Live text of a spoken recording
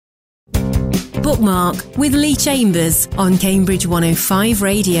Bookmark with Lee Chambers on Cambridge 105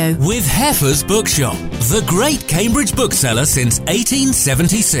 Radio. With Heffer's Bookshop, the great Cambridge bookseller since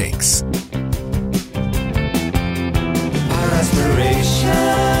 1876. Our aspirations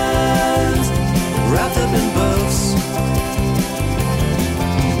wrapped up in books.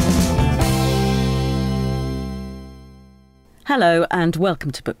 Hello and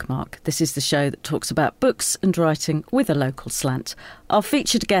welcome to Bookmark. This is the show that talks about books and writing with a local slant. Our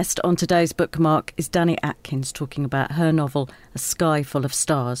featured guest on today's Bookmark is Danny Atkins, talking about her novel A Sky Full of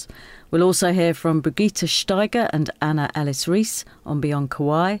Stars. We'll also hear from Brigitte Steiger and Anna Ellis-Rees on Beyond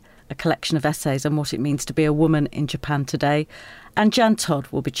Kauai, a collection of essays on what it means to be a woman in Japan today. And Jan Todd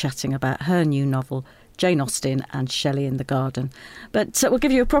will be chatting about her new novel, Jane Austen and Shelley in the Garden. But we'll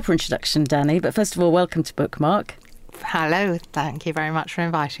give you a proper introduction, Danny. But first of all, welcome to Bookmark. Hello, thank you very much for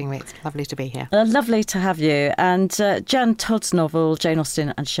inviting me. It's lovely to be here. Lovely to have you. And Jan Todd's novel, Jane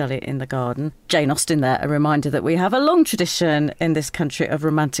Austen and Shelley in the Garden. Jane Austen there, a reminder that we have a long tradition in this country of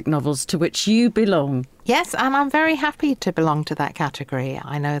romantic novels to which you belong. Yes, and I'm very happy to belong to that category.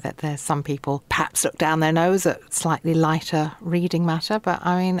 I know that there's some people perhaps look down their nose at slightly lighter reading matter, but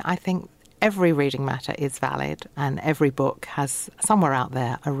I think every reading matter is valid, and every book has somewhere out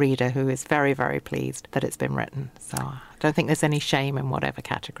there a reader who is very, very pleased that it's been written. So I don't think there's any shame in whatever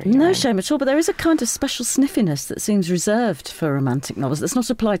category you're in. No shame at all, but there is a kind of special sniffiness that seems reserved for romantic novels that's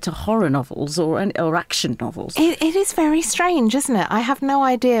not applied to horror novels or action novels. It is very strange, isn't it? I have no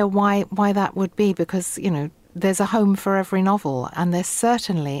idea why that would be, because, there's a home for every novel, and there's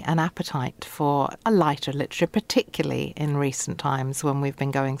certainly an appetite for a lighter literature, particularly in recent times when we've been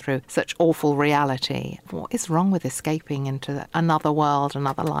going through such awful reality. What is wrong with escaping into another world,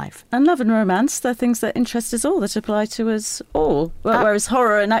 another life? And love and romance, they're things that interest us all, that apply to us all, whereas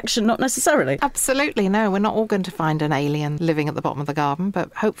horror and action not necessarily. Absolutely, no. We're not all going to find an alien living at the bottom of the garden,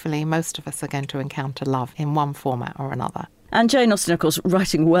 but hopefully most of us are going to encounter love in one format or another. And Jane Austen, of course,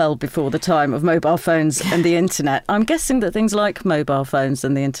 writing well before the time of mobile phones and the internet. I'm guessing that things like mobile phones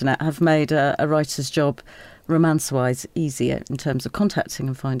and the internet have made a writer's job romance-wise easier in terms of contacting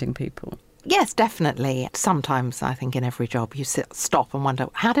and finding people. Yes, definitely. Sometimes I think in every job you stop and wonder,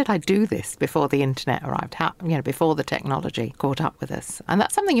 how did I do this before the internet arrived? Before the technology caught up with us? And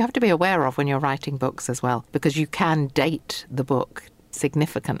that's something you have to be aware of when you're writing books as well, because you can date the book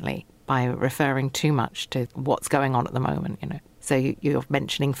significantly by referring too much to what's going on at the moment, So you're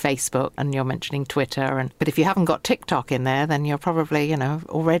mentioning Facebook and you're mentioning Twitter, but if you haven't got TikTok in there, then you're probably,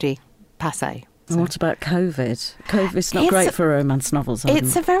 already passé. So. What about COVID? COVID's not great for romance novels.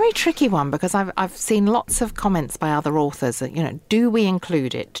 It's a very tricky one, because I've seen lots of comments by other authors that, do we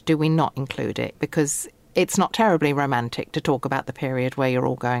include it? Do we not include it? Because it's not terribly romantic to talk about the period where you're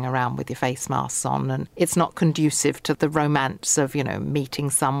all going around with your face masks on, and it's not conducive to the romance of, meeting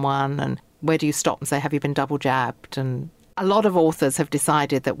someone, and where do you stop and say, have you been double jabbed? And a lot of authors have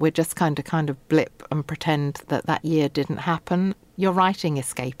decided that we're just kind of blip and pretend that year didn't happen. You're writing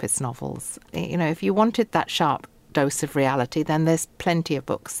escapist novels. If you wanted that sharp dose of reality, then there's plenty of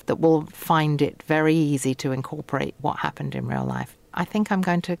books that will find it very easy to incorporate what happened in real life. I think I'm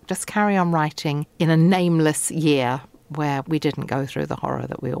going to just carry on writing in a nameless year where we didn't go through the horror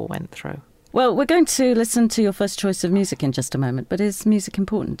that we all went through. Well, we're going to listen to your first choice of music in just a moment, but is music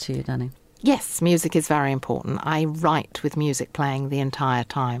important to you, Danny? Yes, music is very important. I write with music playing the entire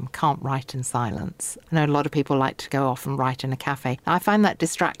time, can't write in silence. I know a lot of people like to go off and write in a cafe. I find that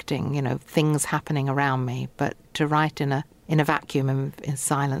distracting, things happening around me, but to write in a vacuum and in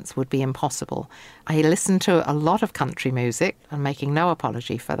silence would be impossible. I listen to a lot of country music, and making no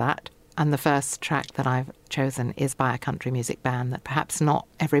apology for that. And the first track that I've chosen is by a country music band that perhaps not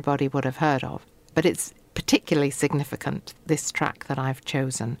everybody would have heard of. But it's particularly significant, this track that I've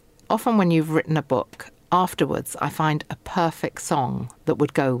chosen. Often when you've written a book, afterwards I find a perfect song that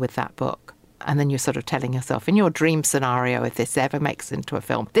would go with that book. And then you're sort of telling yourself, in your dream scenario, if this ever makes it into a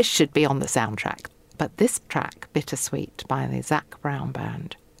film, this should be on the soundtrack. But this track, Bittersweet, by the Zac Brown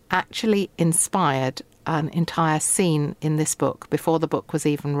Band, actually inspired an entire scene in this book before the book was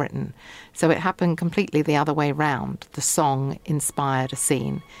even written. So it happened completely the other way round. The song inspired a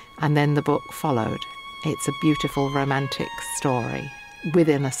scene, and then the book followed. It's a beautiful romantic story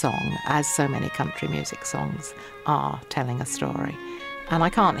within a song, as so many country music songs are telling a story. And I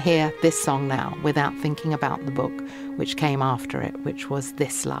can't hear this song now without thinking about the book which came after it, which was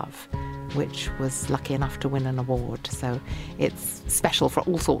This Love, which was lucky enough to win an award. So it's special for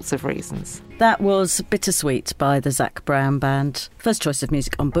all sorts of reasons. That was Bittersweet by the Zac Brown Band. First choice of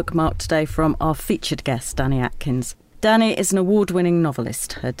music on Bookmark today from our featured guest, Danny Atkins. Dani is an award-winning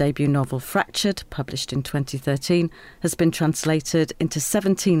novelist. Her debut novel, Fractured, published in 2013, has been translated into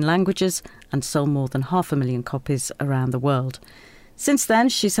 17 languages and sold more than 500,000 copies around the world. Since then,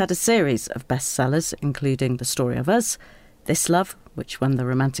 she's had a series of bestsellers, including The Story of Us, This Love, which won the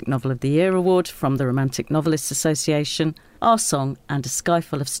Romantic Novel of the Year award from the Romantic Novelists Association, Our Song, and A Sky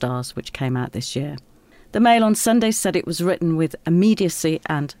Full of Stars, which came out this year. The Mail on Sunday said it was written with immediacy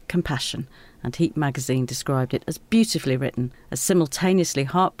and compassion, and Heat magazine described it as beautifully written, a simultaneously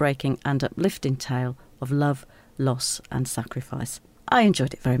heartbreaking and uplifting tale of love, loss and sacrifice. I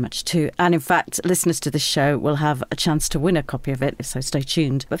enjoyed it very much too, and in fact, listeners to this show will have a chance to win a copy of it, so stay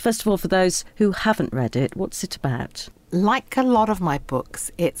tuned. But first of all, for those who haven't read it, what's it about? Like a lot of my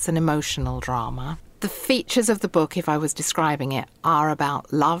books, it's an emotional drama. The features of the book, if I was describing it, are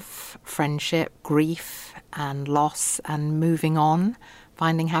about love, friendship, grief and loss and moving on,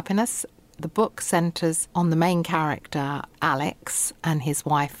 finding happiness. The book centres on the main character, Alex, and his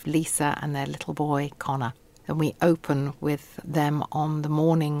wife, Lisa, and their little boy, Connor. And we open with them on the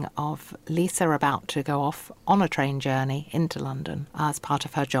morning of Lisa about to go off on a train journey into London as part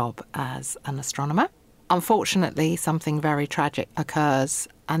of her job as an astronomer. Unfortunately, something very tragic occurs,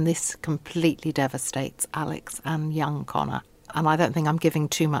 and this completely devastates Alex and young Connor. And I don't think I'm giving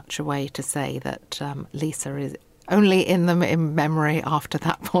too much away to say that Lisa is only in memory after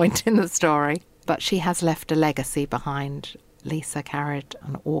that point in the story. But she has left a legacy behind. Lisa carried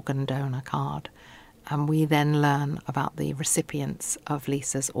an organ donor card. And we then learn about the recipients of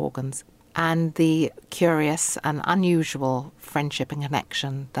Lisa's organs and the curious and unusual friendship and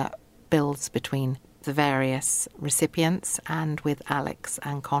connection that builds between the various recipients and with Alex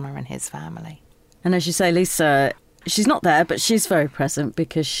and Connor and his family. And as you say, Lisa, she's not there, but she's very present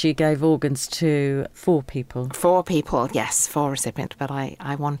because she gave organs to 4 people. 4 people, yes, 4 recipients, but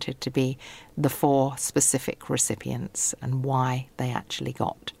I wanted to be the 4 specific recipients and why they actually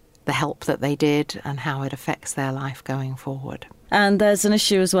got the help that they did and how it affects their life going forward. And there's an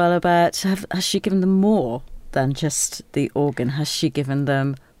issue as well about, has she given them more than just the organ? Has she given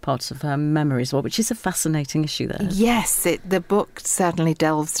them parts of her memory as well, which is a fascinating issue there? Yes, the book certainly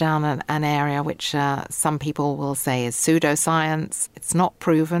delves down an area which some people will say is pseudoscience. It's not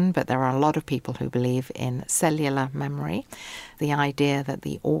proven, but there are a lot of people who believe in cellular memory, the idea that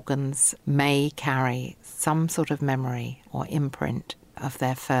the organs may carry some sort of memory or imprint of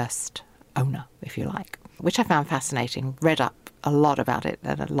their first owner, if you like, which I found fascinating. Read up a lot about it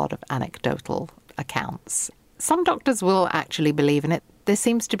and a lot of anecdotal accounts. Some doctors will actually believe in it. There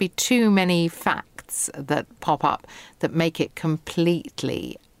seems to be too many facts that pop up that make it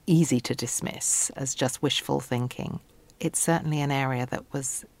completely easy to dismiss as just wishful thinking. It's certainly an area that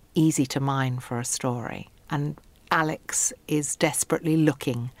was easy to mine for a story. And Alex is desperately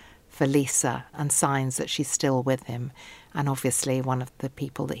looking for Lisa and signs that she's still with him. And obviously one of the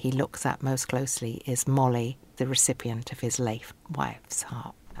people that he looks at most closely is Molly, the recipient of his late wife's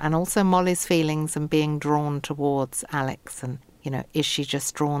heart. And also Molly's feelings and being drawn towards Alex. And, is she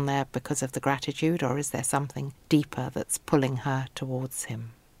just drawn there because of the gratitude, or is there something deeper that's pulling her towards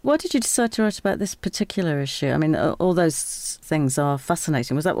him? Why did you decide to write about this particular issue? I mean, all those things are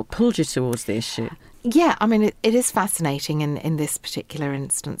fascinating. Was that what pulled you towards the issue? Yeah, I mean, it is fascinating in this particular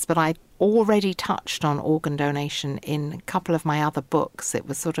instance, but I already touched on organ donation in a couple of my other books. It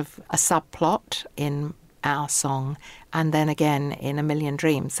was sort of a subplot in Our Song and then again in A Million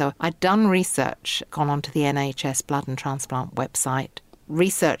Dreams. So I'd done research, gone onto the NHS Blood and Transplant website,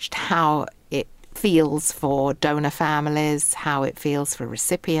 researched how it feels for donor families, how it feels for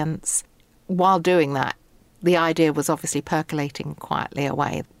recipients. While doing that, the idea was obviously percolating quietly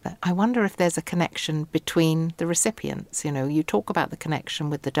away. But I wonder if there's a connection between the recipients. You talk about the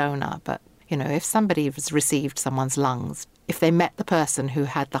connection with the donor, but, if somebody has received someone's lungs, if they met the person who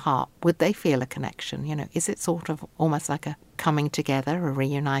had the heart, would they feel a connection? Is it sort of almost like a coming together, a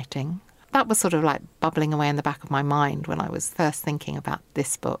reuniting? That was sort of like bubbling away in the back of my mind when I was first thinking about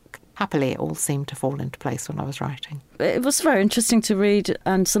this book. Happily, it all seemed to fall into place when I was writing. It was very interesting to read,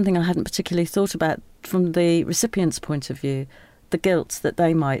 and something I hadn't particularly thought about from the recipient's point of view, the guilt that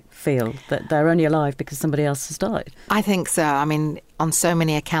they might feel that they're only alive because somebody else has died. I think so. I mean, on so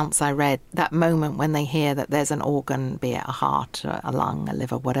many accounts I read, that moment when they hear that there's an organ, be it a heart, a lung, a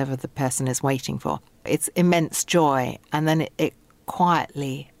liver, whatever the person is waiting for, it's immense joy, and then it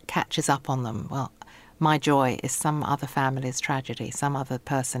quietly catches up on them. Well, my joy is some other family's tragedy. Some other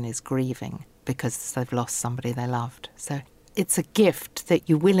person is grieving because they've lost somebody they loved. So it's a gift that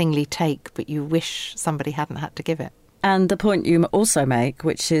you willingly take, but you wish somebody hadn't had to give it. And the point you also make,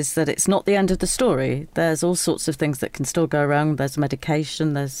 which is that it's not the end of the story. There's all sorts of things that can still go wrong. There's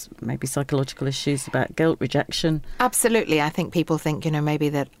medication, there's maybe psychological issues about guilt, rejection. Absolutely. I think people think, maybe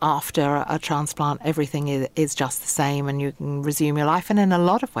that after a transplant, everything is just the same and you can resume your life. And in a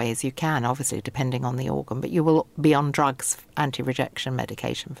lot of ways you can, obviously, depending on the organ. But you will be on drugs, anti-rejection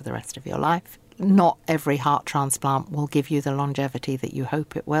medication for the rest of your life. Not every heart transplant will give you the longevity that you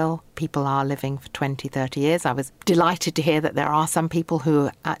hope it will. People are living for 20, 30 years. I was delighted to hear that there are some people who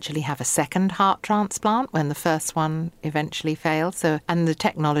actually have a second heart transplant when the first one eventually fails. And the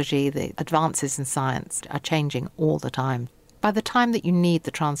technology, the advances in science are changing all the time. By the time that you need the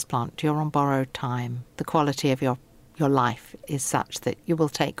transplant, you're on borrowed time. The quality of your life is such that you will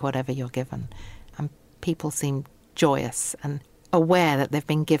take whatever you're given. And people seem joyous and aware that they've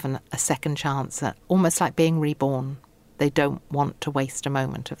been given a second chance, almost like being reborn. They don't want to waste a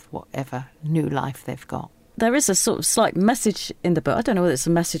moment of whatever new life they've got. There is a sort of slight message in the book. I don't know whether it's a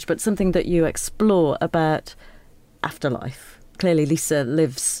message, but something that you explore about afterlife. Clearly, Lisa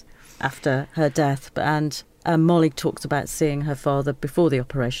lives after her death, and Molly talks about seeing her father before the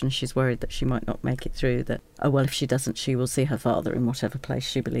operation. She's worried that she might not make it through, that, if she doesn't, she will see her father in whatever place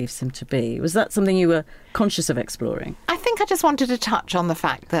she believes him to be. Was that something you were conscious of exploring? I think I just wanted to touch on the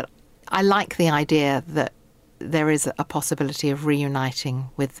fact that I like the idea that there is a possibility of reuniting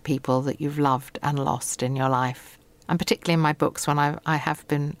with people that you've loved and lost in your life. And particularly in my books, when I have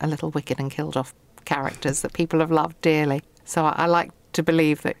been a little wicked and killed off characters that people have loved dearly. So I like to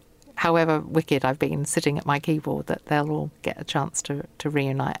believe that however wicked I've been sitting at my keyboard, that they'll all get a chance to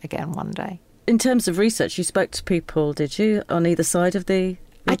reunite again one day. In terms of research, you spoke to people, did you, on either side of the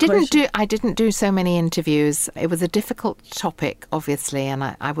I didn't do so many interviews. It was a difficult topic, obviously, and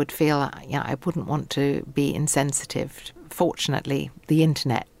I would feel, I wouldn't want to be insensitive. Fortunately, the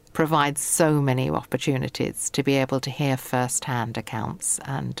internet provides so many opportunities to be able to hear first-hand accounts,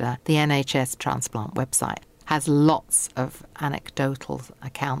 and the NHS transplant website has lots of anecdotal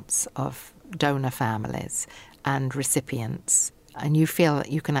accounts of donor families and recipients, and you feel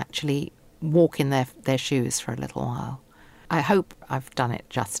that you can actually walk in their shoes for a little while. I hope I've done it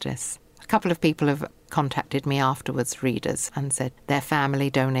justice. A couple of people have contacted me afterwards, readers, and said their family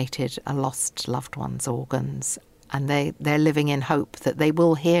donated a lost loved one's organs, and they're living in hope that they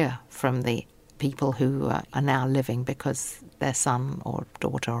will hear from the people who are now living because their son or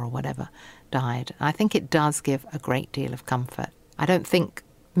daughter or whatever died. I think it does give a great deal of comfort. I don't think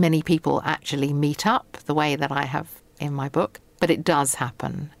many people actually meet up the way that I have in my book, but it does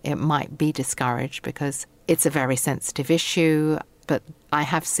happen. It might be discouraged because it's a very sensitive issue, but I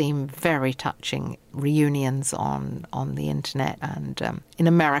have seen very touching reunions on the internet and in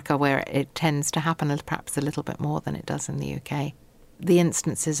America, where it tends to happen perhaps a little bit more than it does in the UK. The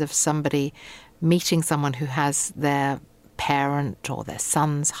instances of somebody meeting someone who has their parent or their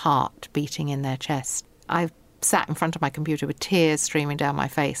son's heart beating in their chest. I've sat in front of my computer with tears streaming down my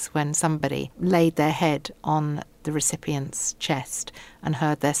face when somebody laid their head on the recipient's chest and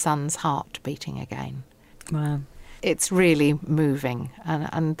heard their son's heart beating again. Wow. It's really moving,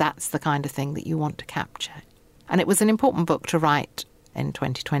 and that's the kind of thing that you want to capture. And it was an important book to write in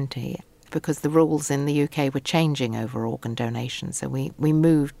 2020 because the rules in the UK were changing over organ donation. So we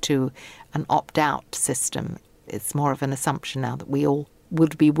moved to an opt-out system. It's more of an assumption now that we all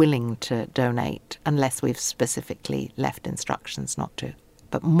would be willing to donate unless we've specifically left instructions not to.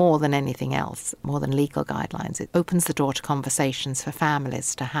 But more than anything else, more than legal guidelines, it opens the door to conversations for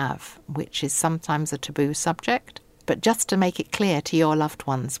families to have, which is sometimes a taboo subject. But just to make it clear to your loved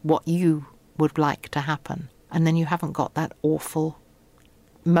ones what you would like to happen. And then you haven't got that awful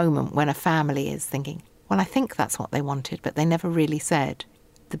moment when a family is thinking, well, I think that's what they wanted, but they never really said.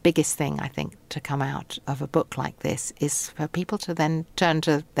 The biggest thing, I think, to come out of a book like this is for people to then turn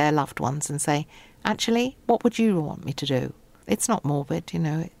to their loved ones and say, actually, what would you want me to do? It's not morbid,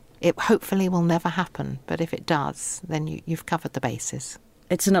 It hopefully will never happen, but if it does, then you've covered the bases.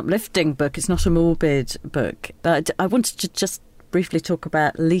 It's an uplifting book. It's not a morbid book. But I wanted to just briefly talk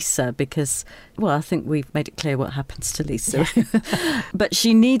about Lisa because, I think we've made it clear what happens to Lisa. Yeah. But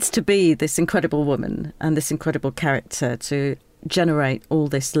she needs to be this incredible woman and this incredible character to generate all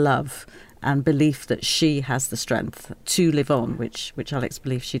this love and belief that she has the strength to live on, which Alex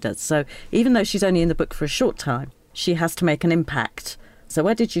believes she does. So even though she's only in the book for a short time, she has to make an impact. So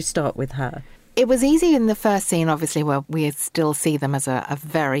where did you start with her? It was easy in the first scene, obviously, where we still see them as a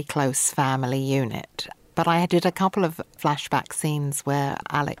very close family unit. But I did a couple of flashback scenes where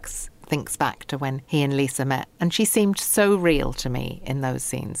Alex thinks back to when he and Lisa met. And she seemed so real to me in those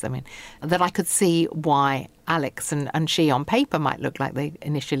scenes. I mean, that I could see why Alex and she on paper might look like they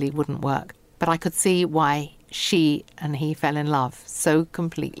initially wouldn't work. But I could see why she and he fell in love so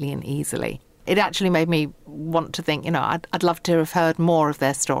completely and easily. It actually made me want to think, I'd love to have heard more of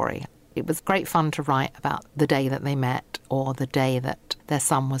their story. It was great fun to write about the day that they met or the day that their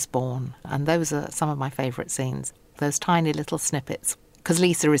son was born. And those are some of my favourite scenes, those tiny little snippets. Because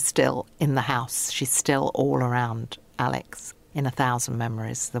Lisa is still in the house. She's still all around Alex in 1,000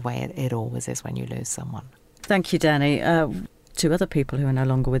 memories, the way it always is when you lose someone. Thank you, Danny. Two other people who are no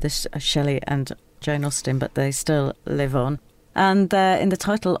longer with us, Shelley and Jane Austen, but they still live on. And they're in the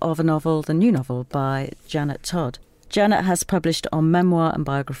title of a novel, the new novel by Janet Todd. Janet has published on memoir and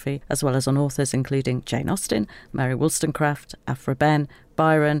biography, as well as on authors including Jane Austen, Mary Wollstonecraft, Aphra Behn,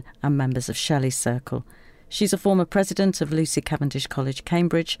 Byron, and members of Shelley's Circle. She's a former president of Lucy Cavendish College,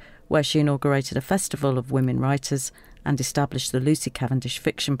 Cambridge, where she inaugurated a festival of women writers and established the Lucy Cavendish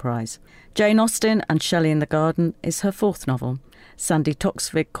Fiction Prize. Jane Austen and Shelley in the Garden is her fourth novel. Sandy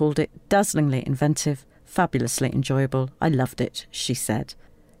Toksvig called it dazzlingly inventive, fabulously enjoyable. I loved it, she said.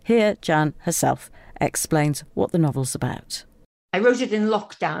 Here, Jan herself explains what the novel's about. I wrote it in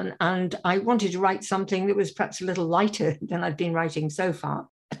lockdown and I wanted to write something that was perhaps a little lighter than I've been writing so far.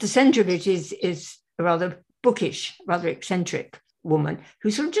 At the centre of it is a rather bookish, rather eccentric woman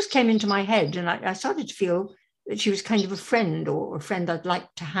who sort of just came into my head, and I started to feel that she was kind of a friend or a friend I'd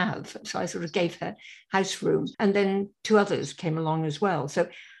like to have. So I sort of gave her house room, and then two others came along as well. So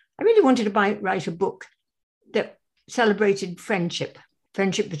I really wanted to write a book that celebrated friendship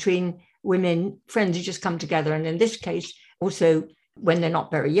between women, friends who just come together. And in this case, also when they're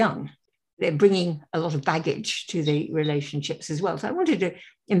not very young, they're bringing a lot of baggage to the relationships as well. So I wanted to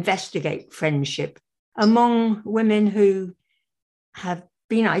investigate friendship among women who have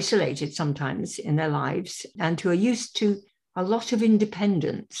been isolated sometimes in their lives and who are used to a lot of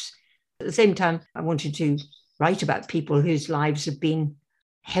independence. At the same time, I wanted to write about people whose lives have been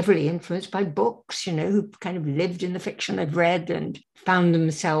heavily influenced by books, who kind of lived in the fiction they've read and found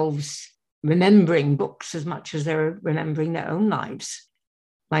themselves remembering books as much as they're remembering their own lives.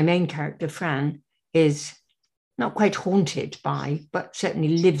 My main character, Fran, is not quite haunted by, but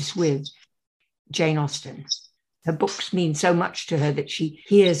certainly lives with Jane Austen. Her books mean so much to her that she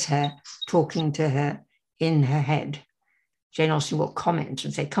hears her talking to her in her head. Jane Austen will comment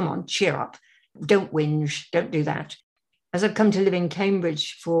and say, come on, cheer up, don't whinge, don't do that. As I've come to live in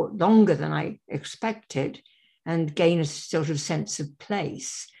Cambridge for longer than I expected and gain a sort of sense of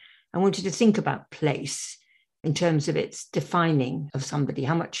place, I wanted to think about place in terms of its defining of somebody.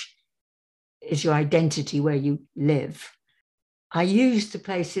 How much is your identity where you live? I use the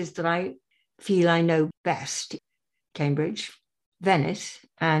places that I feel I know best: Cambridge, Venice,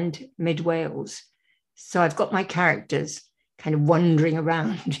 and Mid Wales. So I've got my characters kind of wandering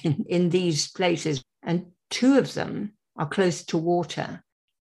around in these places, and two of them are close to water.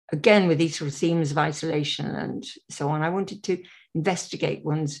 Again, with these sort of themes of isolation and so on, I wanted to investigate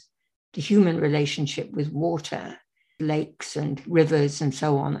the human relationship with water, lakes and rivers and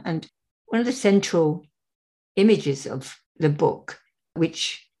so on. And one of the central images of the book,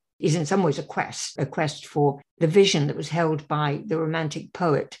 which is in some ways a quest for the vision that was held by the Romantic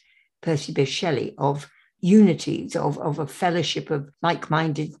poet Percy Bysshe Shelley of unities, of a fellowship of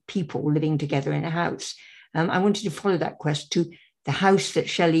like-minded people living together in a house. I wanted to follow that quest to the house that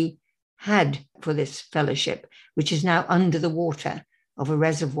Shelley had for this fellowship, which is now under the water of a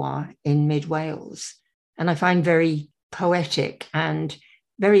reservoir in Mid Wales. And I find very poetic and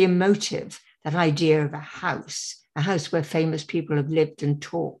very emotive that idea of a house where famous people have lived and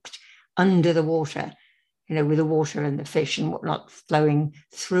talked under the water, with the water and the fish and whatnot flowing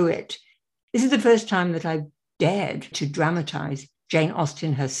through it. This is the first time that I've dared to dramatize Jane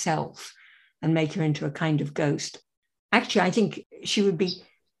Austen herself and make her into a kind of ghost. Actually, I think she would be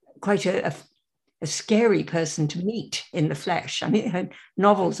quite a scary person to meet in the flesh. I mean, her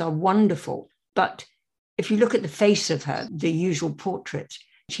novels are wonderful, but if you look at the face of her, the usual portrait,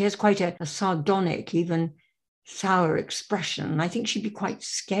 she has quite a sardonic, even sour expression. And I think she'd be quite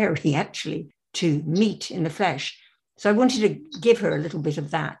scary, actually, to meet in the flesh. So I wanted to give her a little bit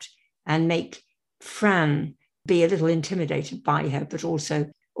of that and make Fran be a little intimidated by her, but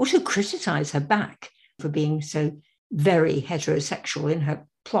also criticize her back for being so very heterosexual in her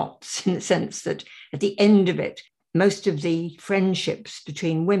plots, in the sense that at the end of it, most of the friendships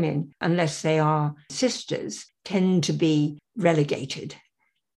between women, unless they are sisters, tend to be relegated.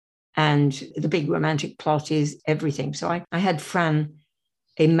 And the big romantic plot is everything. So I had Fran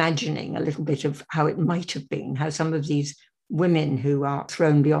imagining a little bit of how it might have been, how some of these women who are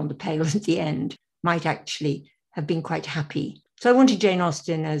thrown beyond the pale at the end might actually have been quite happy. So I wanted Jane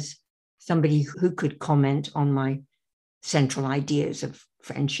Austen as somebody who could comment on my central ideas of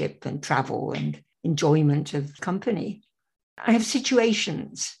friendship and travel and enjoyment of company. I have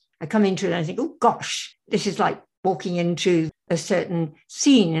situations. I come into it and I think, oh gosh, this is like walking into a certain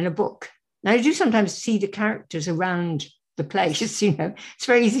scene in a book. Now, I do sometimes see the characters around the place. It's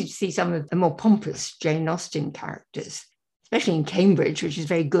very easy to see some of the more pompous Jane Austen characters, especially in Cambridge, which is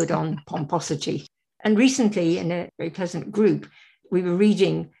very good on pomposity. And recently, in a very pleasant group, we were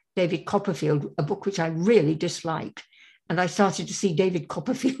reading David Copperfield, a book which I really dislike. And I started to see David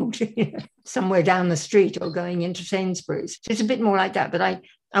Copperfield somewhere down the street or going into Sainsbury's. So it's a bit more like that. But I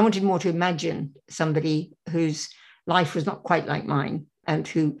wanted more to imagine somebody whose life was not quite like mine and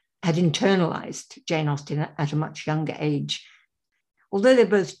who had internalized Jane Austen at a much younger age. Although they're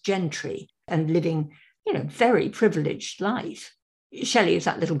both gentry and living, very privileged life, Shelley is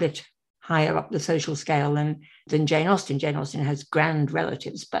that little bit higher up the social scale than Jane Austen. Jane Austen has grand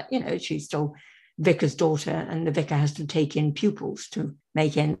relatives, but, she's still vicar's daughter, and the vicar has to take in pupils to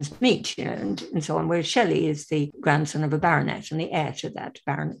make ends meet, and so on, whereas Shelley is the grandson of a baronet and the heir to that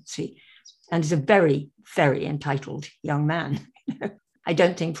baronetcy, and is a very, very entitled young man. I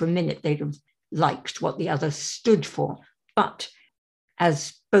don't think for a minute they'd have liked what the other stood for, but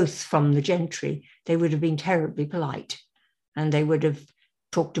as both from the gentry, they would have been terribly polite, and they would have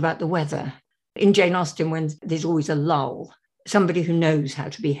talked about the weather. In Jane Austen, when there's always a lull, somebody who knows how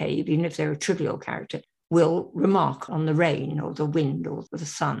to behave, even if they're a trivial character, will remark on the rain or the wind or the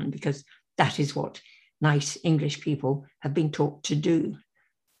sun, because that is what nice English people have been taught to do.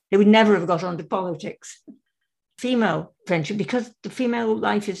 They would never have got onto politics. Female friendship, because the female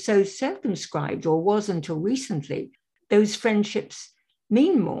life is so circumscribed, or was until recently, those friendships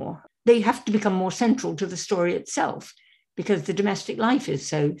mean more. They have to become more central to the story itself, because the domestic life is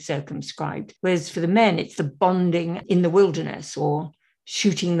so circumscribed. Whereas for the men, it's the bonding in the wilderness or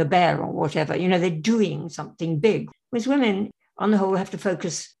shooting the bear or whatever. They're doing something big. Whereas women, on the whole, have to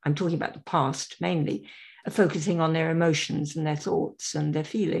focus, I'm talking about the past mainly, focusing on their emotions and their thoughts and their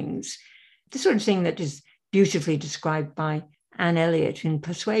feelings. The sort of thing that is beautifully described by Anne Elliot in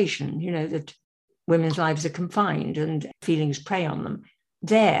Persuasion, that women's lives are confined and feelings prey on them.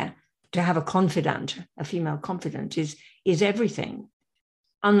 There, to have a confidant, a female confidant, is everything.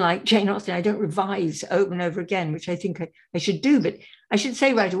 Unlike Jane Austen, I don't revise over and over again, which I think I should do, but I should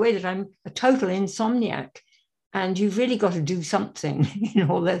say right away that I'm a total insomniac, and you've really got to do something in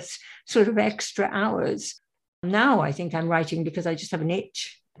all those sort of extra hours. Now I think I'm writing because I just have an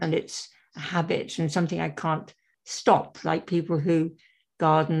itch, and it's a habit and something I can't stop, like people who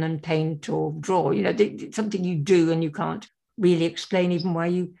garden and paint or draw. It's something you do and you can't really explain even why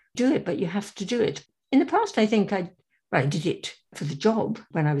you do it, but you have to do it. In the past, I think I did it for the job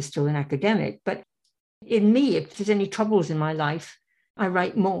when I was still an academic, but in me, if there's any troubles in my life, I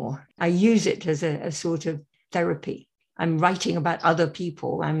write more. I use it as a sort of therapy. I'm writing about other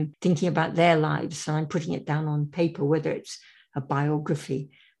people. I'm thinking about their lives, and I'm putting it down on paper, whether it's a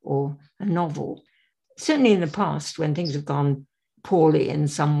biography or a novel. Certainly in the past, when things have gone poorly in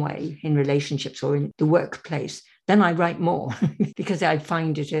some way in relationships or in the workplace, then I write more because I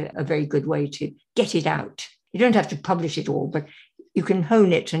find it a very good way to get it out. You don't have to publish it all, but you can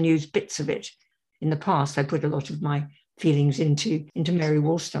hone it and use bits of it. In the past, I put a lot of my feelings into Mary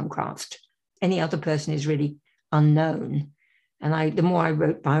Wollstonecraft. Any other person is really unknown. And the more I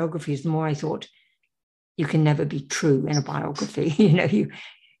wrote biographies, the more I thought, you can never be true in a biography.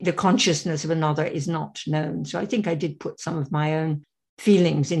 The consciousness of another is not known. So I think I did put some of my own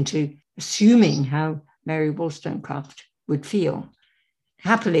feelings into assuming how Mary Wollstonecraft would feel.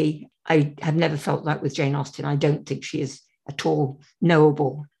 Happily, I have never felt that with Jane Austen. I don't think she is at all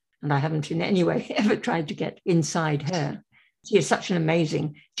knowable, and I haven't in any way ever tried to get inside her. She is such an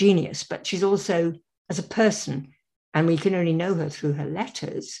amazing genius, but she's also, as a person, and we can only know her through her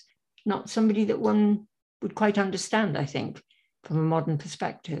letters, not somebody that one would quite understand, I think, from a modern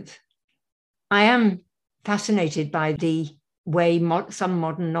perspective. I am fascinated by the way some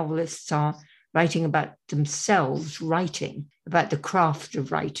modern novelists are writing about themselves, writing, about the craft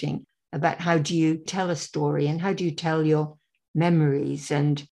of writing, about how do you tell a story and how do you tell your memories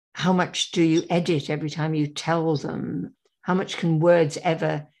and how much do you edit every time you tell them? How much can words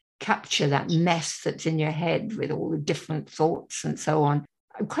ever capture that mess that's in your head with all the different thoughts and so on?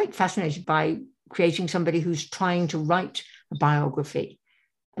 I'm quite fascinated by creating somebody who's trying to write a biography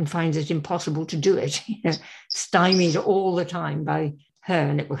and finds it impossible to do it, stymied all the time by her,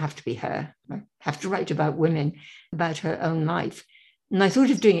 and it will have to be her. I have to write about women, about her own life. And I thought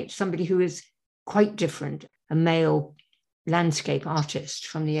of doing it to somebody who is quite different, a male landscape artist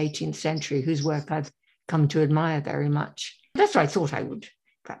from the 18th century, whose work I've come to admire very much. That's what I thought I would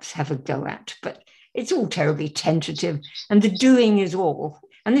perhaps have a go at, but it's all terribly tentative, and the doing is all.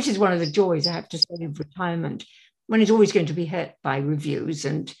 And this is one of the joys, I have to say, of retirement. One is always going to be hurt by reviews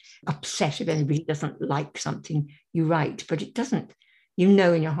and upset if anybody doesn't like something you write, but it doesn't, you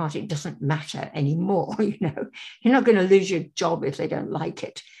know in your heart it doesn't matter anymore. You know, you're not going to lose your job if they don't like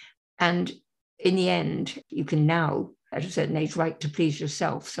it. And in the end, you can now, at a certain age, write to please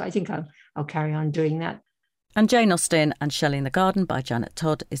yourself. So I think I'll carry on doing that. And Jane Austen and Shelley in the Garden by Janet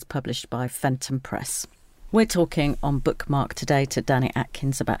Todd is published by Fenton Press. We're talking on Bookmark today to Danny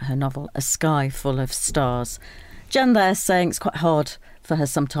Atkins about her novel A Sky Full of Stars. Jen there saying it's quite hard for her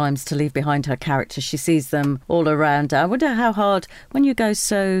sometimes to leave behind her characters. She sees them all around her. I wonder how hard, when you go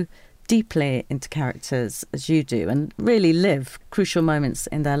so deeply into characters as you do and really live crucial moments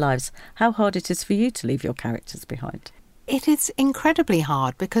in their lives, how hard it is for you to leave your characters behind. It is incredibly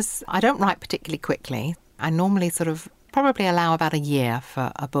hard because I don't write particularly quickly. I normally sort of probably allow about a year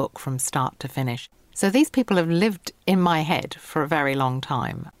for a book from start to finish. So these people have lived in my head for a very long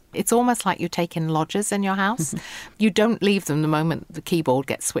time. It's almost like you take in lodgers in your house. You don't leave them the moment the keyboard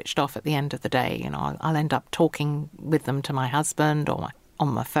gets switched off at the end of the day. You know, I'll end up talking with them to my husband or on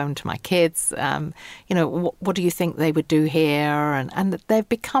my phone to my kids. You know, what do you think they would do here? And they've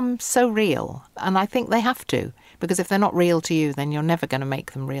become so real. And I think they have to, because if they're not real to you, then you're never going to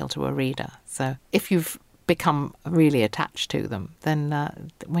make them real to a reader. So if you've become really attached to them,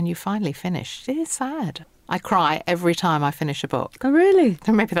 then when you finally finish, it is sad. I cry every time I finish a book. Oh, really?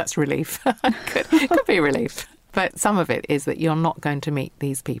 Maybe that's relief. It could be relief. But some of it is that you're not going to meet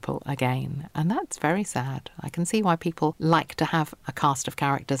these people again. And that's very sad. I can see why people like to have a cast of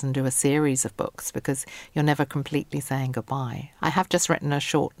characters and do a series of books, because you're never completely saying goodbye. I have just written a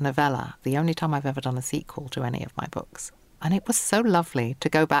short novella, the only time I've ever done a sequel to any of my books. And it was so lovely to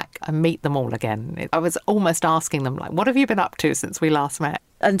go back and meet them all again. I was almost asking them, like, what have you been up to since we last met?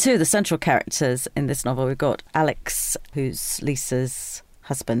 And two of the central characters in this novel, we've got Alex, who's Lisa's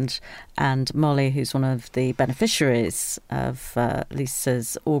husband, and Molly, who's one of the beneficiaries of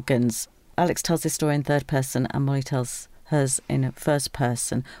Lisa's organs. Alex tells this story in third person and Molly tells hers in first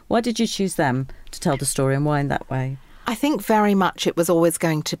person. Why did you choose them to tell the story, and why in that way? I think very much it was always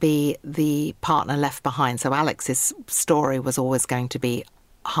going to be the partner left behind. So Alex's story was always going to be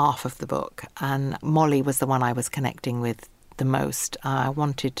half of the book, and Molly was the one I was connecting with the most. I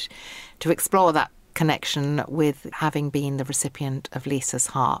wanted to explore that connection with having been the recipient of Lisa's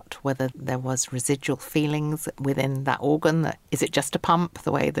heart, whether there was residual feelings within that organ. Is it just a pump,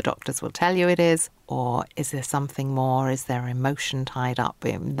 the way the doctors will tell you it is? Or is there something more? Is there emotion tied up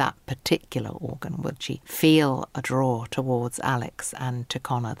in that particular organ? Would she feel a draw towards Alex and to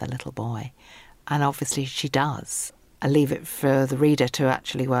Connor, the little boy? And obviously she does. I leave it for the reader to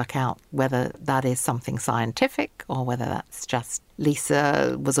actually work out whether that is something scientific or whether that's just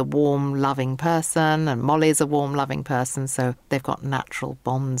Lisa was a warm, loving person and Molly's a warm, loving person, so they've got natural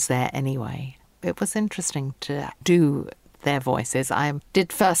bonds there anyway. It was interesting to do their voices. I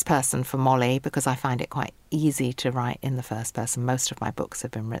did first person for Molly because I find it quite easy to write in the first person. Most of my books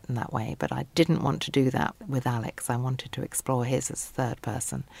have been written that way, but I didn't want to do that with Alex. I wanted to explore his as third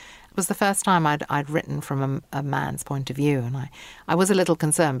person. It was the first time I'd written from a man's point of view, and I was a little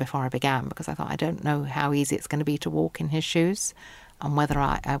concerned before I began because I thought, I don't know how easy it's going to be to walk in his shoes and whether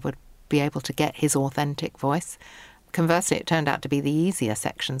I would be able to get his authentic voice. Conversely, it turned out to be the easier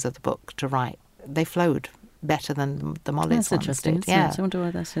sections of the book to write. They flowed better than the Molly's That's interesting, ones did. Yeah. I wonder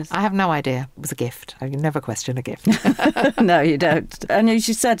why that is. I have no idea. It was a gift. I never question a gift. No, you don't. And as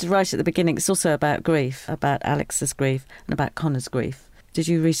you said right at the beginning, it's also about grief, about Alex's grief and about Connor's grief. Did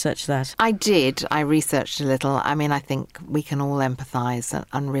you research that? I did. I researched a little. I mean, I think we can all empathise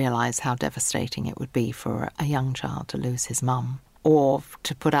and realise how devastating it would be for a young child to lose his mum, or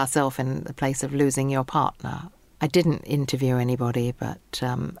to put ourselves in the place of losing your partner. I didn't interview anybody, but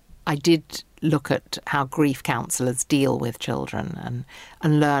I did look at how grief counsellors deal with children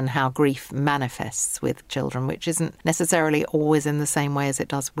and learn how grief manifests with children, which isn't necessarily always in the same way as it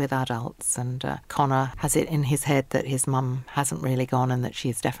does with adults. And Connor has it in his head that his mum hasn't really gone and that she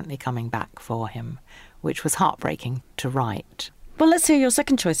is definitely coming back for him, which was heartbreaking to write. Well, let's hear your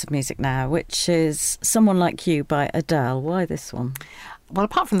second choice of music now, which is Someone Like You by Adele. Why this one? Well,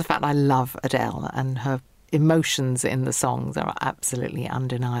 apart from the fact I love Adele and her emotions in the songs are absolutely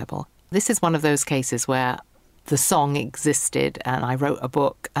undeniable. This is one of those cases where the song existed and I wrote a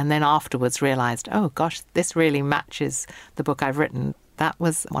book and then afterwards realised, oh gosh, this really matches the book I've written. That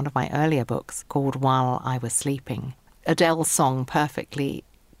was one of my earlier books called While I Was Sleeping. Adele's song perfectly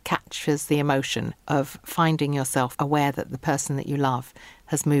captures the emotion of finding yourself aware that the person that you love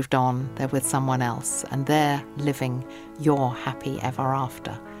has moved on, they're with someone else and they're living your happy ever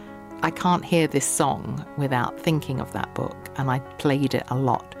after. I can't hear this song without thinking of that book, and I played it a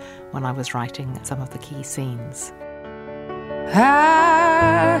lot when I was writing some of the key scenes.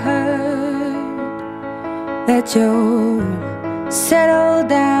 I heard that you settled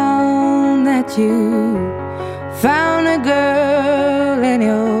down, that you found a girl in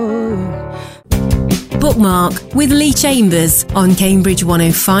your Bookmark with Lee Chambers on Cambridge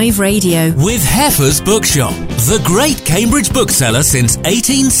 105 Radio. With Heffer's Bookshop, the great Cambridge bookseller since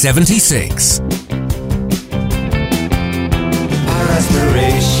 1876. Our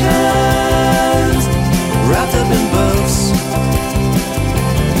aspirations wrapped up in books.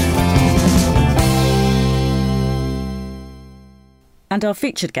 And our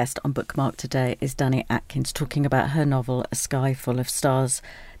featured guest on Bookmark today is Danny Atkins, talking about her novel, A Sky Full of Stars.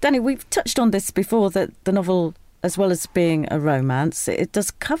 Danny, we've touched on this before, that the novel, as well as being a romance, it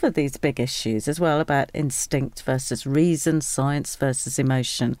does cover these big issues as well, about instinct versus reason, science versus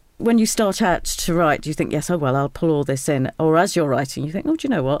emotion. When you start out to write, do you think, yes, oh, well, I'll pull all this in? Or as you're writing, you think, oh, do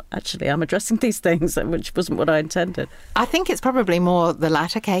you know what? Actually, I'm addressing these things, which wasn't what I intended. I think it's probably more the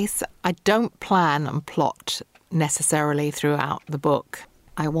latter case. I don't plan and plot necessarily throughout the book.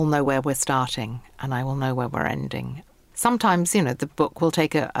 I will know where we're starting and I will know where we're ending. Sometimes, the book will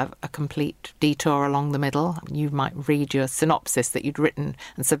take a complete detour along the middle. You might read your synopsis that you'd written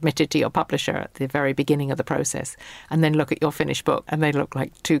and submitted to your publisher at the very beginning of the process, and then look at your finished book and they look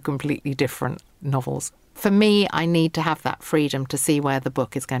like two completely different novels. For me, I need to have that freedom to see where the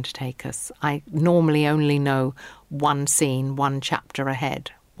book is going to take us. I normally only know one scene, one chapter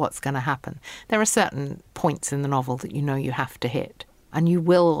ahead, what's going to happen. There are certain points in the novel that you know you have to hit, and you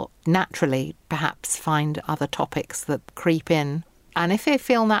will naturally perhaps find other topics that creep in. And if they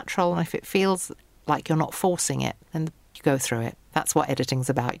feel natural and if it feels like you're not forcing it, then you go through it. That's what editing's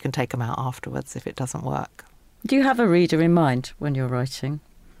about. You can take them out afterwards if it doesn't work. Do you have a reader in mind when you're writing?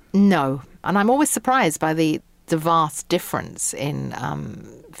 No. And I'm always surprised by the vast difference in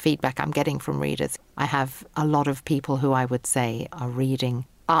feedback I'm getting from readers. I have a lot of people who I would say are reading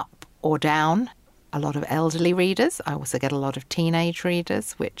up or down, a lot of elderly readers. I also get a lot of teenage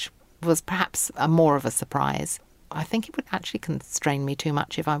readers, which was perhaps more of a surprise. I think it would actually constrain me too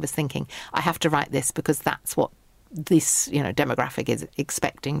much if I was thinking, I have to write this because that's what this, demographic is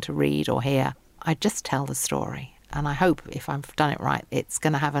expecting to read or hear. I just tell the story. And I hope if I've done it right, it's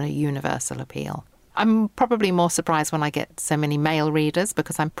going to have a universal appeal. I'm probably more surprised when I get so many male readers,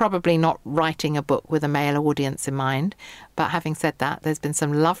 because I'm probably not writing a book with a male audience in mind. But having said that, there's been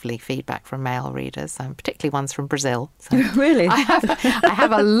some lovely feedback from male readers, particularly ones from Brazil. So Really? I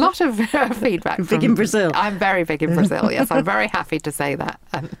have a lot of feedback. Big in Brazil. I'm very big in Brazil, yes. I'm very happy to say that.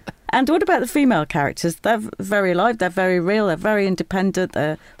 And what about the female characters? They're very alive, they're very real, they're very independent,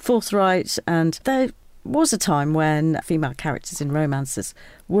 they're forthright, and there was a time when female characters in romances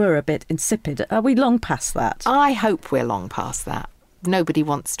were a bit insipid. Are we long past that? I hope we're long past that. Nobody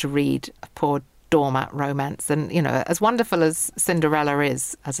wants to read a poor doormat romance. And, as wonderful as Cinderella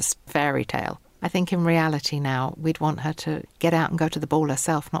is as a fairy tale, I think in reality now we'd want her to get out and go to the ball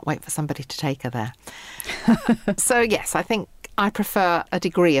herself, not wait for somebody to take her there. So, yes, I think I prefer a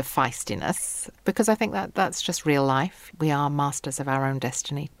degree of feistiness, because I think that's just real life. We are masters of our own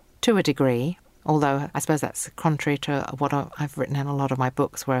destiny to a degree. Although I suppose that's contrary to what I've written in a lot of my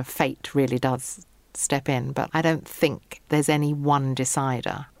books, where fate really does step in. But I don't think there's any one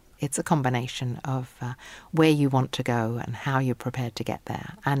decider. It's a combination of where you want to go and how you're prepared to get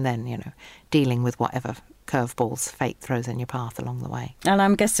there. And then, dealing with whatever curveballs fate throws in your path along the way. And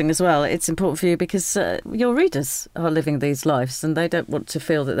I'm guessing as well it's important for you because your readers are living these lives and they don't want to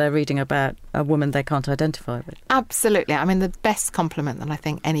feel that they're reading about a woman they can't identify with. Absolutely. I mean, the best compliment that I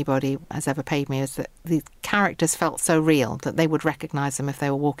think anybody has ever paid me is that the characters felt so real that they would recognise them if they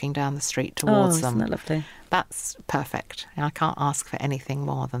were walking down the street towards them. Isn't that lovely? That's perfect. I can't ask for anything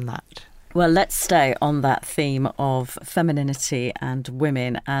more than that. Well, let's stay on that theme of femininity and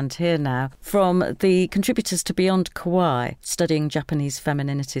women, and hear now from the contributors to Beyond Kawaii, Studying Japanese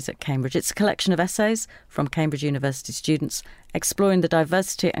Femininities at Cambridge. It's a collection of essays from Cambridge University students exploring the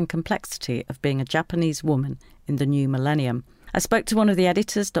diversity and complexity of being a Japanese woman in the new millennium. I spoke to one of the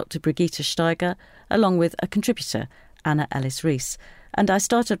editors, Dr. Brigitte Steiger, along with a contributor, Anna Ellis-Rees, and I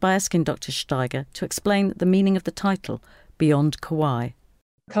started by asking Dr. Steiger to explain the meaning of the title, Beyond Kawaii.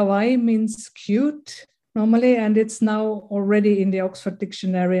 Kawaii means cute, normally, and it's now already in the Oxford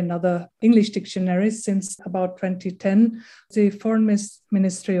Dictionary and other English dictionaries since about 2010. The Foreign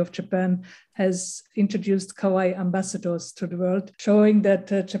Ministry of Japan has introduced kawaii ambassadors to the world, showing that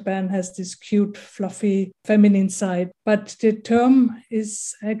Japan has this cute, fluffy, feminine side. But the term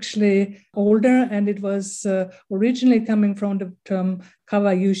is actually older, and it was originally coming from the term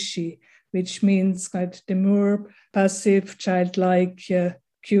kawayushi, which means quite demure, passive, childlike,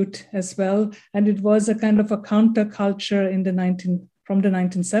 cute as well. And it was a kind of a counterculture from the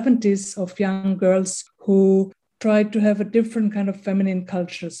 1970s of young girls who tried to have a different kind of feminine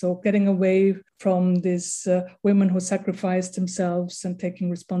culture. So getting away from these women who sacrificed themselves and taking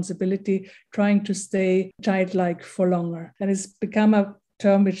responsibility, trying to stay childlike for longer. And it's become a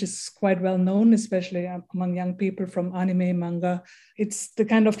term which is quite well known, especially among young people from anime, manga. It's the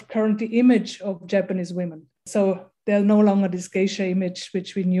kind of current image of Japanese women. So they're no longer this geisha image,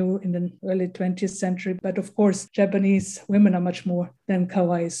 which we knew in the early 20th century. But of course, Japanese women are much more than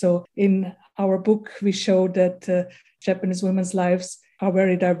kawaii. So in our book, we show that Japanese women's lives are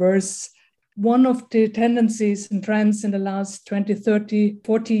very diverse. One of the tendencies and trends in the last 20, 30,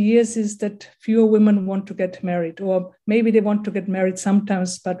 40 years is that fewer women want to get married, or maybe they want to get married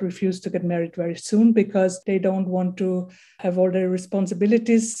sometimes, but refuse to get married very soon because they don't want to have all the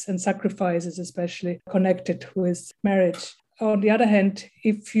responsibilities and sacrifices, especially connected with marriage. On the other hand,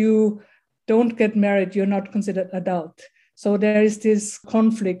 if you don't get married, you're not considered adult. So there is this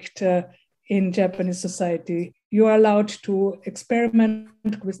conflict in Japanese society. You are allowed to experiment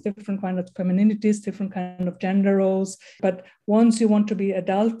with different kind of femininities, different kind of gender roles. But once you want to be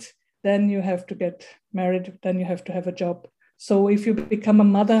adult, then you have to get married, then you have to have a job. So if you become a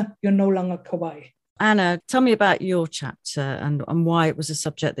mother, you're no longer kawaii. Anna, tell me about your chapter and why it was a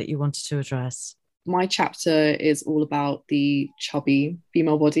subject that you wanted to address. My chapter is all about the chubby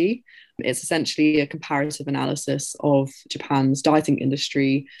female body. It's essentially a comparative analysis of Japan's dieting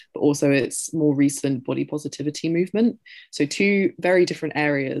industry, but also its more recent body positivity movement. So two very different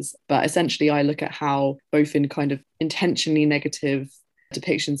areas, but essentially I look at how both in kind of intentionally negative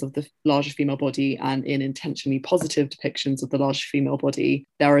depictions of the larger female body and in intentionally positive depictions of the larger female body,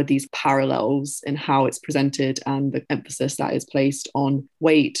 there are these parallels in how it's presented and the emphasis that is placed on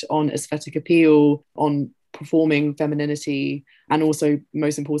weight, on aesthetic appeal, on performing femininity, and also,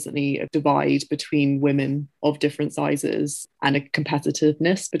 most importantly, a divide between women of different sizes and a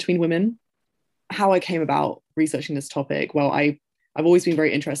competitiveness between women. How I came about researching this topic, well, I've always been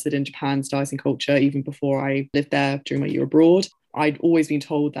very interested in Japan's dieting culture, even before I lived there during my year abroad. I'd always been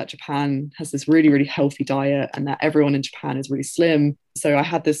told that Japan has this really, really healthy diet and that everyone in Japan is really slim. So I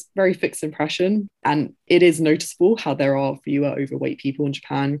had this very fixed impression, and it is noticeable how there are fewer overweight people in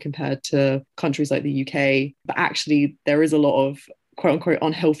Japan compared to countries like the UK. But actually, there is a lot of quote unquote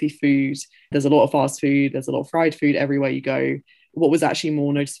unhealthy food. There's a lot of fast food. There's a lot of fried food everywhere you go. What was actually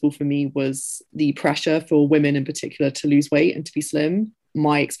more noticeable for me was the pressure for women in particular to lose weight and to be slim.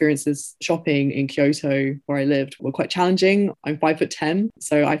 My experiences shopping in Kyoto, where I lived, were quite challenging. I'm 5'10",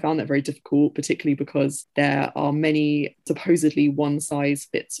 so I found that very difficult, particularly because there are many supposedly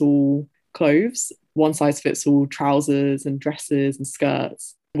one-size-fits-all clothes, one-size-fits-all trousers and dresses and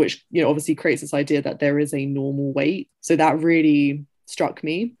skirts, which, obviously creates this idea that there is a normal weight. So that really struck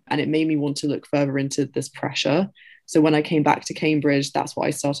me, and it made me want to look further into this pressure. So when I came back to Cambridge, that's what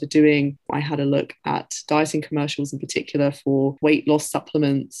I started doing. I had a look at dieting commercials in particular for weight loss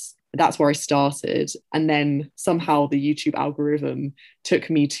supplements. That's where I started. And then somehow the YouTube algorithm took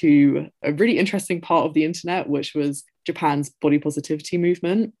me to a really interesting part of the internet, which was Japan's body positivity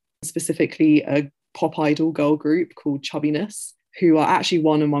movement, specifically a pop idol girl group called Chubbiness, who are actually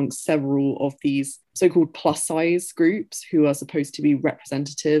one amongst several of these so-called plus size groups who are supposed to be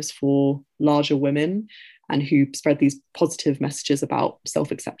representatives for larger women, and who spread these positive messages about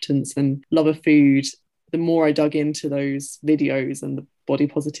self-acceptance and love of food. The more I dug into those videos and the body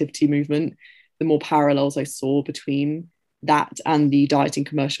positivity movement, the more parallels I saw between that and the dieting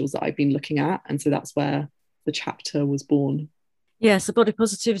commercials that I've been looking at. And so that's where the chapter was born. Yes, the body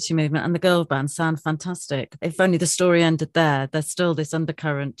positivity movement and the girl band sound fantastic. If only the story ended there. There's still this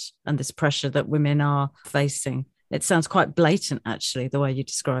undercurrent and this pressure that women are facing. It sounds quite blatant, actually, the way you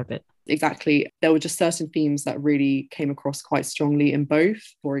describe it. Exactly. There were just certain themes that really came across quite strongly in both.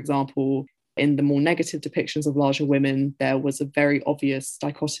 For example, in the more negative depictions of larger women, there was a very obvious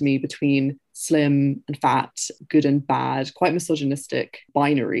dichotomy between slim and fat, good and bad, quite misogynistic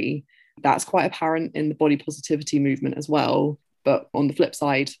binary. That's quite apparent in the body positivity movement as well. But on the flip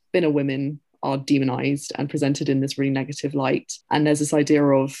side, thinner women are demonized and presented in this really negative light. And there's this idea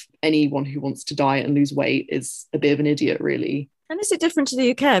of anyone who wants to diet and lose weight is a bit of an idiot, really. And is it different to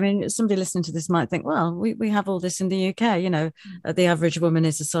the UK? I mean, somebody listening to this might think, well, we have all this in the UK. You know, the average woman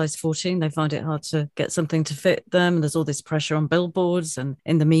is a size 14. They find it hard to get something to fit them. There's all this pressure on billboards and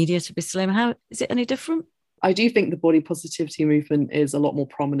in the media to be slim. How is it any different? I do think the body positivity movement is a lot more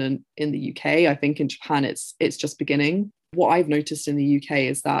prominent in the UK. I think in Japan, it's just beginning. What I've noticed in the UK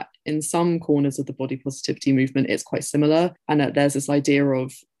is that in some corners of the body positivity movement, it's quite similar. And that there's this idea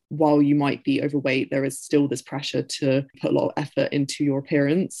of, while you might be overweight, there is still this pressure to put a lot of effort into your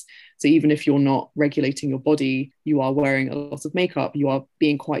appearance. So even if you're not regulating your body, you are wearing a lot of makeup, you are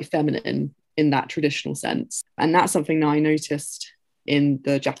being quite feminine in that traditional sense. And that's something that I noticed in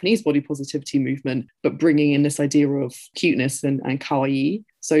the Japanese body positivity movement, but bringing in this idea of cuteness and kawaii.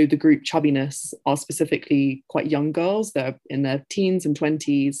 So the group Chubbiness are specifically quite young girls. They're in their teens and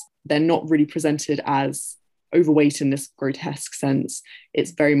 20s. They're not really presented as overweight in this grotesque sense.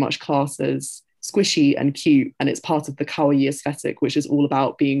 It's very much classed as squishy and cute, and it's part of the kawaii aesthetic, which is all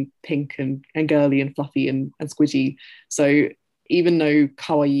about being pink and girly and fluffy and squidgy. So even though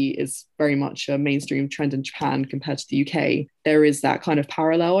kawaii is very much a mainstream trend in Japan compared to the UK, there is that kind of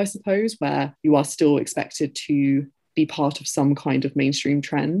parallel, I suppose, where you are still expected to be part of some kind of mainstream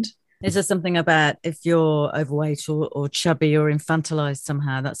trend. Is there something about if you're overweight or chubby or infantilized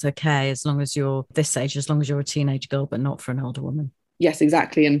somehow, that's okay, as long as you're this age, as long as you're a teenage girl, but not for an older woman? Yes,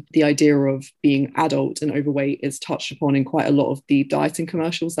 exactly. And the idea of being adult and overweight is touched upon in quite a lot of the dieting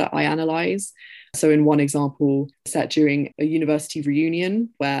commercials that I analyse. So in one example, set during a university reunion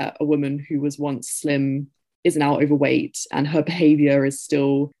where a woman who was once slim is now overweight and her behaviour is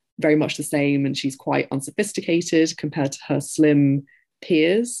still very much the same, and she's quite unsophisticated compared to her slim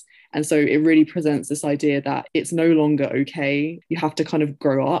peers. And so it really presents this idea that it's no longer okay. You have to kind of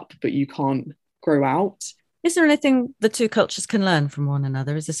grow up, but you can't grow out. Is there anything the two cultures can learn from one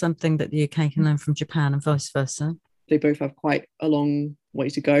another? Is there something that the UK can learn from Japan and vice versa? They both have quite a long way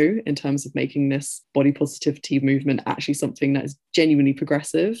to go in terms of making this body positivity movement actually something that is genuinely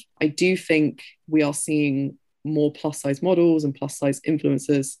progressive. I do think we are seeing more plus size models and plus size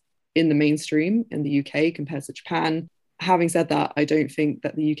influencers in the mainstream in the UK compared to Japan. Having said that, I don't think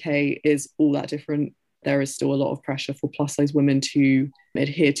that the UK is all that different. There is still a lot of pressure for plus size women to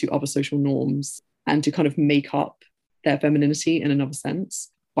adhere to other social norms and to kind of make up their femininity in another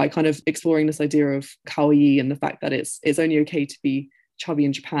sense by kind of exploring this idea of kawaii and the fact that it's only okay to be chubby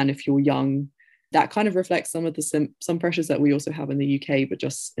in Japan if you're young. That kind of reflects some of the some pressures that we also have in the UK, but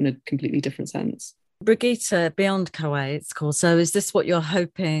just in a completely different sense. Brigitte, Beyond Kawaii, it's called. So is this what you're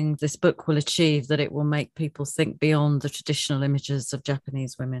hoping this book will achieve, that it will make people think beyond the traditional images of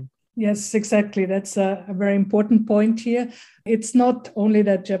Japanese women? Yes, exactly. That's a very important point here. It's not only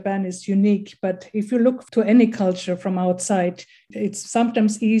that Japan is unique, but if you look to any culture from outside, it's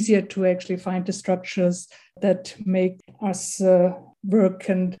sometimes easier to actually find the structures that make us work.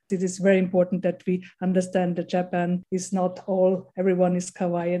 And it is very important that we understand that Japan is not everyone is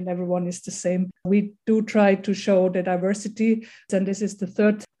kawaii and everyone is the same. We do try to show the diversity. And this is the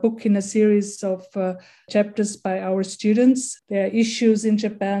third book in a series of chapters by our students. There are issues in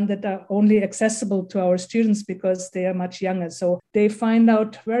Japan that are only accessible to our students because they are much younger. So they find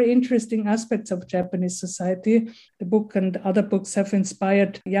out very interesting aspects of Japanese society. The book and other books have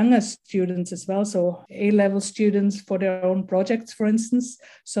inspired younger students as well. So A-level students for their own projects, for instance.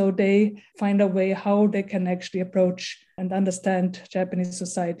 So they find a way how they can actually approach and understand Japanese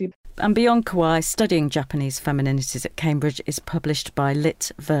society. And Beyond Kawaii, Studying Japanese Femininities at Cambridge, is published by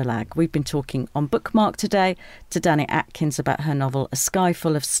Lit Verlag. We've been talking on Bookmark today to Danny Atkins about her novel A Sky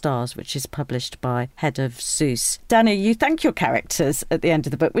Full of Stars, which is published by Head of Seuss. Danny, you thank your characters at the end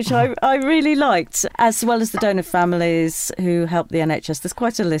of the book, which I really liked, as well as the donor families who helped the NHS. There's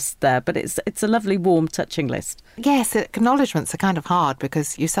quite a list there, but it's a lovely, warm, touching list. Yes, acknowledgements are kind of hard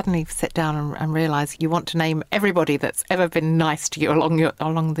because you suddenly sit down and realise you want to name everybody that's ever been nice to you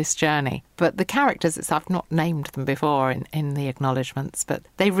along this journey. But the characters, I've not named them before in the acknowledgements, but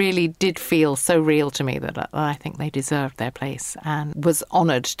they really did feel so real to me that I think they deserved their place, and was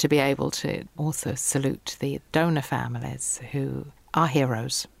honoured to be able to also salute the donor families who are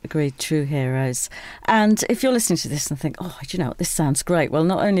heroes. Agreed, true heroes. And if you're listening to this and think, oh, do you know what, this sounds great. Well,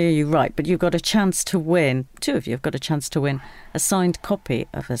 not only are you right, but you've got a chance to win, two of you have got a chance to win a signed copy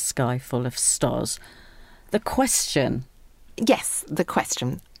of A Sky Full of Stars. The question... Yes, the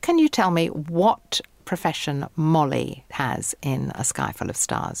question. Can you tell me what profession Molly has in A Sky Full of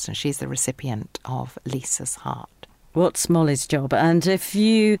Stars? And she's the recipient of Lisa's Heart. What's Molly's job? And if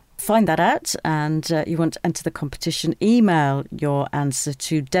you find that out and you want to enter the competition, email your answer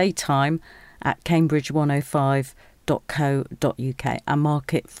to daytime@cambridge105.co.uk. and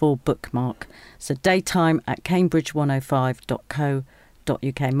mark it for bookmark. So daytime at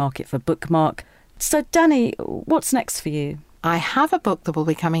cambridge105.co.uk. Mark it for bookmark. So Danny, what's next for you? I have a book that will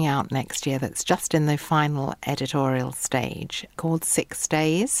be coming out next year that's just in the final editorial stage called 6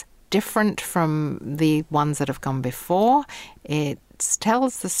 Days. Different from the ones that have gone before. It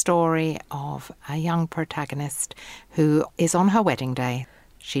tells the story of a young protagonist who is on her wedding day.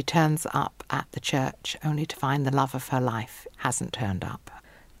 She turns up at the church only to find the love of her life hasn't turned up.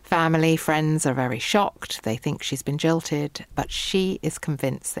 Family, friends are very shocked. They think she's been jilted, but she is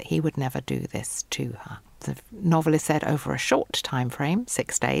convinced that he would never do this to her. The novel is set over a short time frame,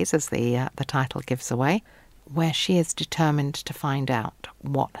 6 days, as the title gives away, where she is determined to find out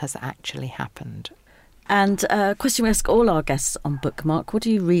what has actually happened. And a question we ask all our guests on Bookmark, what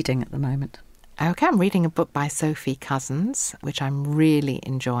are you reading at the moment? Okay, I'm reading a book by Sophie Cousins, which I'm really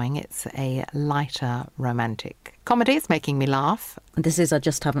enjoying. It's a lighter romantic comedy. It's making me laugh. And this is I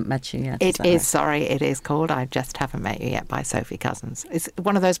Just Haven't Met You Yet. It is called I Just Haven't Met You Yet by Sophie Cousins. It's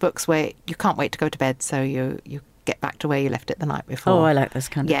one of those books where you can't wait to go to bed, so you get back to where you left it the night before. Oh, I like those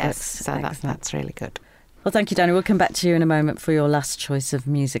kind of books. Yes, so that's really good. Well, thank you, Danny. We'll come back to you in a moment for your last choice of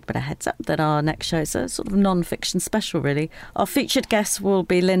music, but a heads up that our next show is a sort of non-fiction special, really. Our featured guest will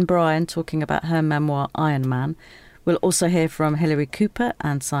be Lynn Bryan, talking about her memoir, Iron Man. We'll also hear from Hilary Cooper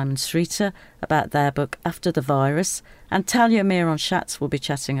and Simon Streeter about their book, After the Virus. And Talia Miron-Schatz will be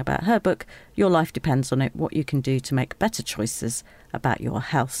chatting about her book, Your Life Depends on It, What You Can Do to Make Better Choices About Your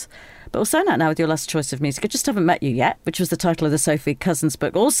Health. But we'll sign out now with your last choice of music. I Just Haven't Met You Yet, which was the title of the Sophie Cousins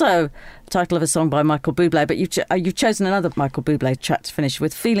book. Also, the title of a song by Michael Bublé. But you've chosen another Michael Bublé track to finish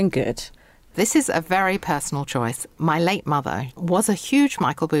with, Feeling Good. This is a very personal choice. My late mother was a huge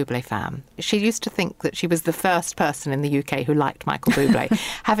Michael Bublé fan. She used to think that she was the first person in the UK who liked Michael Bublé.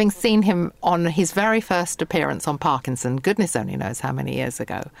 Having seen him on his very first appearance on Parkinson, goodness only knows how many years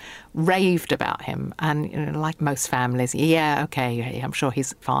ago, raved about him. And like most families, yeah, okay, I'm sure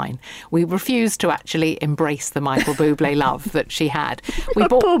he's fine. We refused to actually embrace the Michael Bublé love that she had. We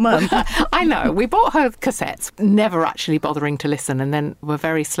bought, poor mum. I know. We bought her cassettes, never actually bothering to listen, and then were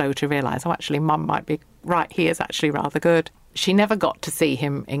very slow to realise, oh, actually, Mum might be right, he is actually rather good. She never got to see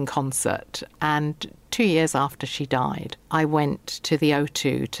him in concert, and 2 years after she died, I went to the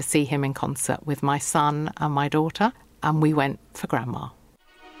O2 to see him in concert with my son and my daughter, and we went for Grandma.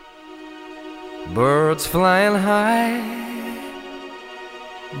 Birds flying high,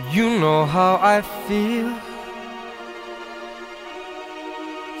 you know how I feel.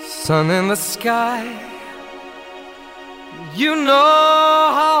 Sun in the sky, you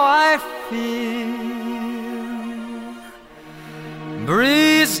know how I feel.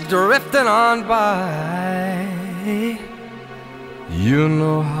 Breeze drifting on by, you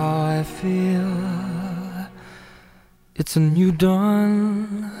know how I feel. It's a new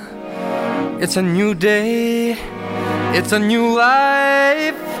dawn, it's a new day, it's a new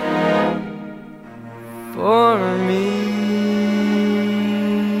life for me.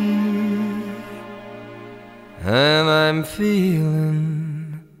 And I'm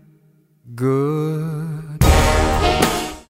feeling good.